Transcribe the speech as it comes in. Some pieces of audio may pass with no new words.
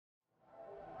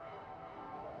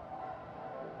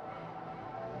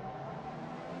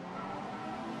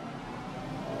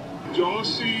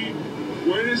Dossie,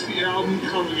 when is the album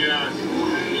coming out?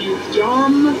 You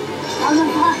dumb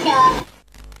motherfucker.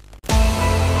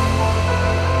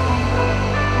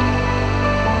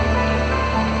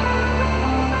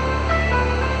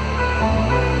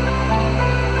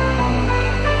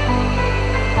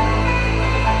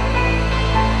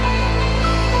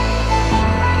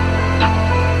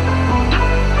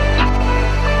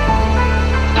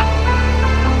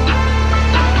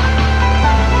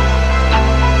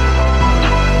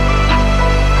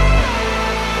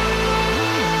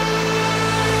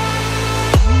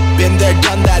 Been there,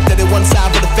 done that, did it one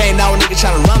time for the fame. Now a nigga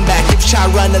tryna run back. If you try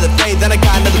to run to the fade, then I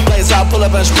got another play. So I'll pull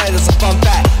up and spray, that's a fun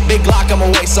fact. Big Glock, I'm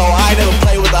away, so I never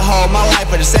play with a hoe. My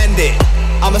life, I just end it.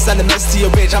 I'ma send a message to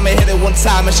your bitch, I'ma hit it one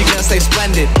time and she gonna stay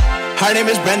splendid. Her name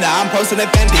is Brenda, I'm posted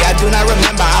at Fendi. I do not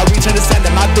remember, I'll reach her to send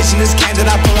it. My bitch in this candid,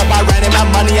 I pull up, I ran it. My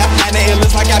money, I plan it, it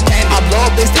looks like I planned it. I blow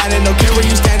up, they standing, no care where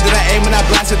you stand. Did I aim and I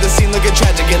blasted, the scene looking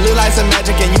tragic. It look like some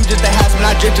magic, and you just the house when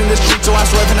I drift in the street, so I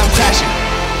swerve and I'm crashing.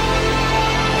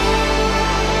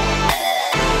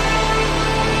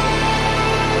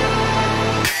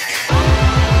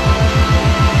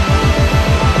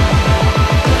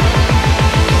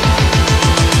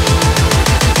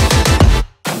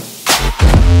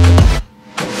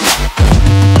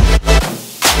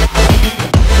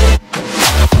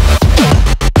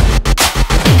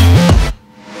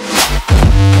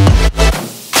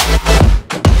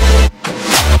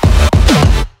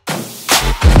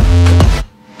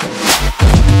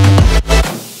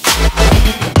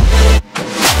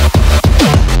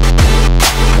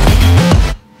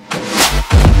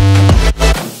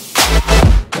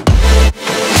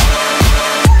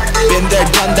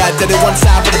 Did it one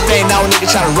time for the fame, now a nigga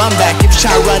tryna run back. If you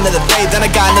try to run to the fade, then I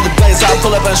got another play. So I'll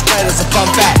pull up and spray, that's a fun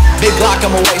fact. Big Glock,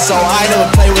 I'm away, so I never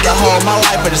play with a hoe. My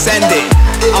life, I just end it.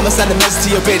 I'ma send a message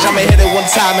to your bitch, I'ma hit it one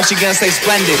time and she gonna stay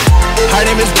splendid. Her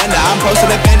name is Brenda, I'm posted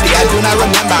at Fendi. I do not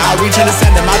remember, I'll reach her to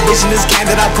send it. My bitch in this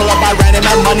candid, I pull up, I ran it.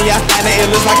 My money, I spend it,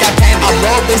 it looks like I planned it. I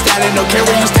blow up, they standing, no care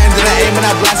where you stand. Did I aim and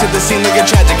I blasted, the scene looking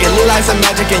tragic. It look like some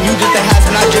magic, and you just the house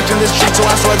when I drift in the street, so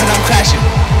I swerve and I'm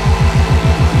crashing.